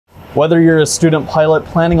Whether you're a student pilot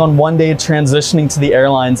planning on one day transitioning to the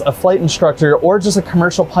airlines, a flight instructor, or just a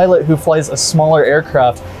commercial pilot who flies a smaller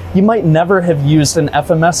aircraft, you might never have used an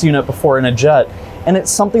FMS unit before in a jet. And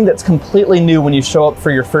it's something that's completely new when you show up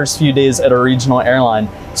for your first few days at a regional airline.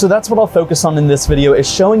 So that's what I'll focus on in this video, is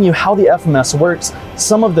showing you how the FMS works,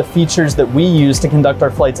 some of the features that we use to conduct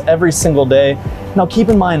our flights every single day. Now keep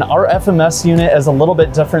in mind, our FMS unit is a little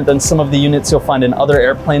bit different than some of the units you'll find in other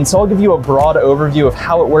airplanes, so I'll give you a broad overview of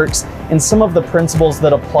how it works and some of the principles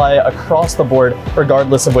that apply across the board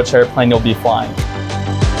regardless of which airplane you'll be flying.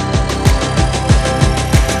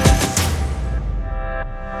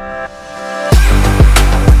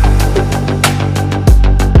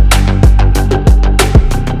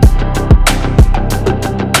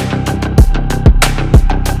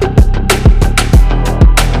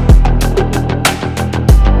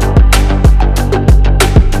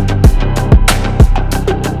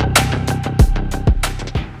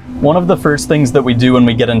 One of the first things that we do when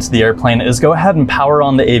we get into the airplane is go ahead and power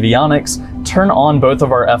on the avionics, turn on both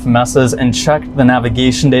of our FMSs, and check the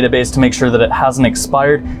navigation database to make sure that it hasn't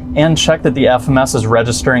expired, and check that the FMS is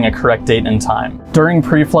registering a correct date and time. During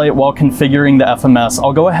pre-flight, while configuring the FMS,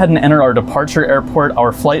 I'll go ahead and enter our departure airport,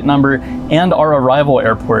 our flight number, and our arrival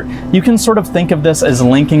airport. You can sort of think of this as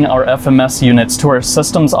linking our FMS units to our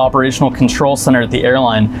system's operational control center at the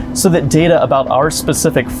airline so that data about our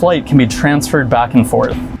specific flight can be transferred back and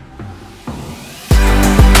forth.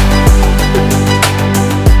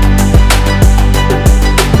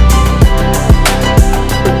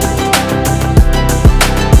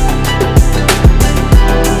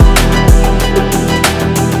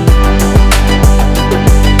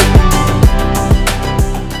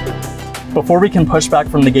 Before we can push back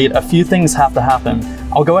from the gate, a few things have to happen.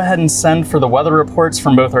 I'll go ahead and send for the weather reports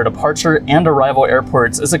from both our departure and arrival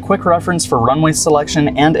airports as a quick reference for runway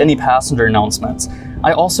selection and any passenger announcements.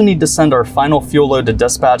 I also need to send our final fuel load to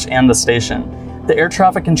dispatch and the station. The air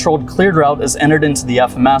traffic controlled cleared route is entered into the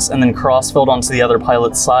FMS and then cross-filled onto the other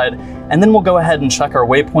pilot's side, and then we'll go ahead and check our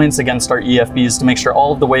waypoints against our EFBs to make sure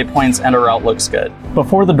all of the waypoints and our route looks good.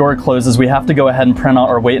 Before the door closes, we have to go ahead and print out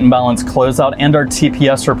our weight and balance closeout and our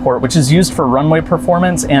TPS report, which is used for runway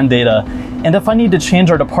performance and data. And if I need to change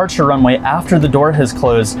our departure runway after the door has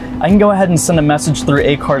closed, I can go ahead and send a message through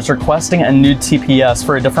ACARS requesting a new TPS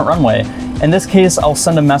for a different runway. In this case, I'll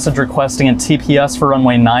send a message requesting a TPS for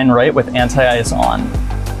runway 9 right with anti-ice on.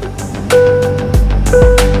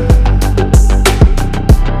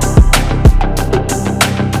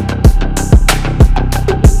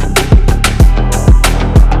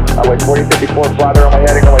 Runway 4054, flatter on my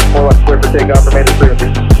heading, runway 41 clear for takeoff, remainder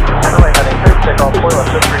frequency. Runway heading, clear for takeoff, 41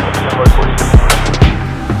 clear frequency, runway 4054.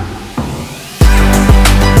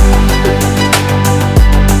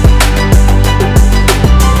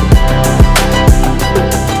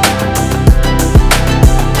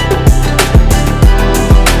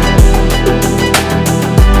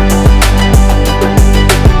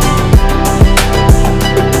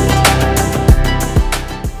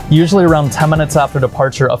 Usually around 10 minutes after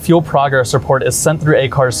departure, a fuel progress report is sent through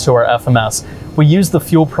ACARS to our FMS. We use the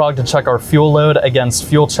fuel prog to check our fuel load against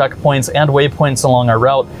fuel checkpoints and waypoints along our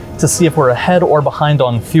route to see if we're ahead or behind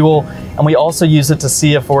on fuel, and we also use it to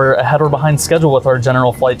see if we're ahead or behind schedule with our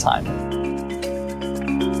general flight time.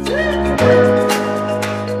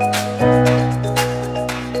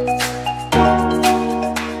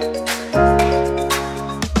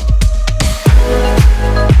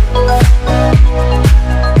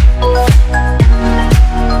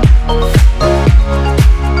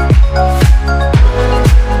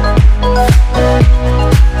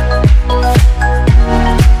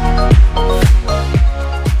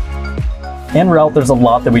 En route, there's a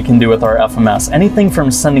lot that we can do with our FMS. Anything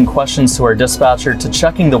from sending questions to our dispatcher to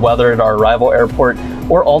checking the weather at our arrival airport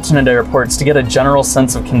or alternate airports to get a general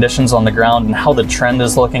sense of conditions on the ground and how the trend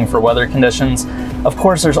is looking for weather conditions. Of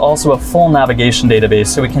course, there's also a full navigation database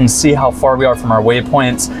so we can see how far we are from our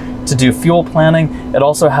waypoints. To do fuel planning, it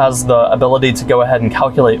also has the ability to go ahead and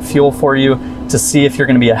calculate fuel for you to see if you're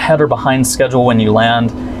going to be ahead or behind schedule when you land.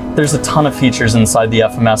 There's a ton of features inside the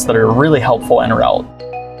FMS that are really helpful en route.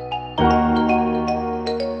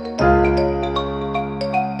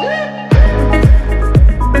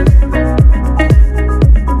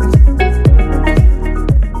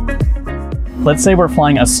 Let's say we're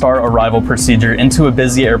flying a STAR arrival procedure into a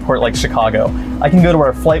busy airport like Chicago. I can go to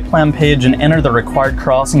our flight plan page and enter the required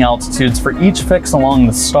crossing altitudes for each fix along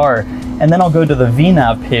the STAR, and then I'll go to the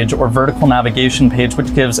VNAV page, or vertical navigation page,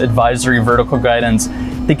 which gives advisory vertical guidance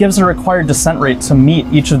that gives a required descent rate to meet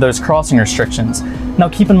each of those crossing restrictions. Now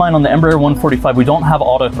keep in mind, on the Embraer 145 we don't have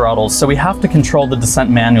auto throttles, so we have to control the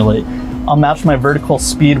descent manually. I'll match my vertical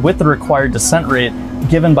speed with the required descent rate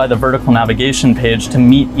given by the vertical navigation page to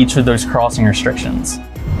meet each of those crossing restrictions.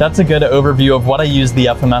 That's a good overview of what I use the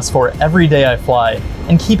FMS for every day I fly.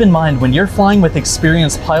 And keep in mind, when you're flying with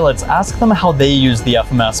experienced pilots, ask them how they use the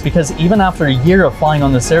FMS, because even after a year of flying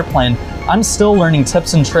on this airplane, I'm still learning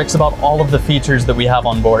tips and tricks about all of the features that we have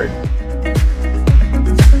on board.